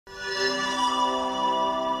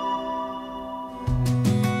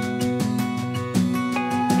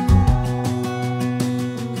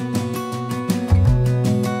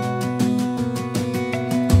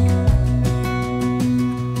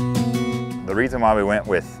reason why we went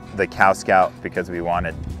with the CowScout, because we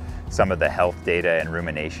wanted some of the health data and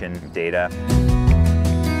rumination data.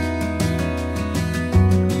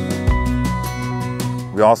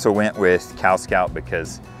 We also went with CowScout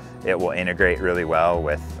because it will integrate really well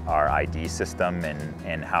with our ID system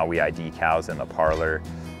and how we ID cows in the parlor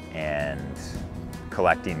and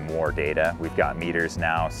collecting more data. We've got meters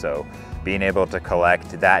now, so being able to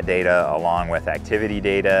collect that data along with activity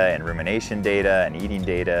data and rumination data and eating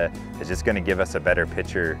data is just going to give us a better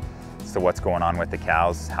picture as to what's going on with the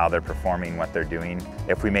cows, how they're performing, what they're doing.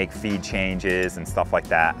 If we make feed changes and stuff like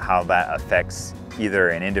that, how that affects either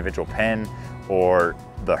an individual pen or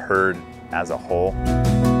the herd as a whole.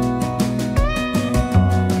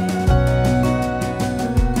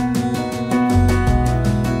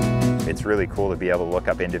 It's really cool to be able to look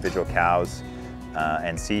up individual cows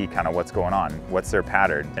and see kind of what's going on, what's their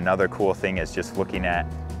pattern. Another cool thing is just looking at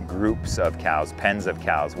groups of cows, pens of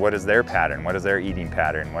cows. What is their pattern? What is their eating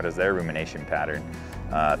pattern? What is their rumination pattern?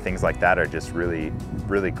 Things like that are just really,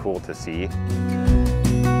 really cool to see.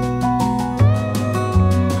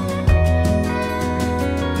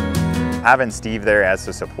 Having Steve there as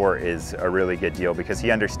the support is a really good deal because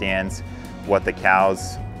he understands what the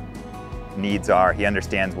cows' needs are. He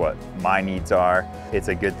understands what my needs are. It's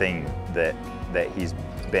a good thing that he's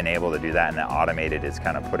been able to do that, and that automated is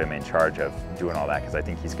kind of put him in charge of doing all that, because I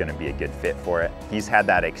think he's going to be a good fit for it. He's had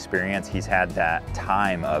that experience. He's had that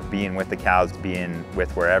time of being with the cows, being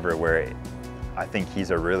with wherever, where I think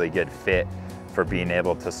he's a really good fit for being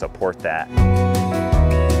able to support that.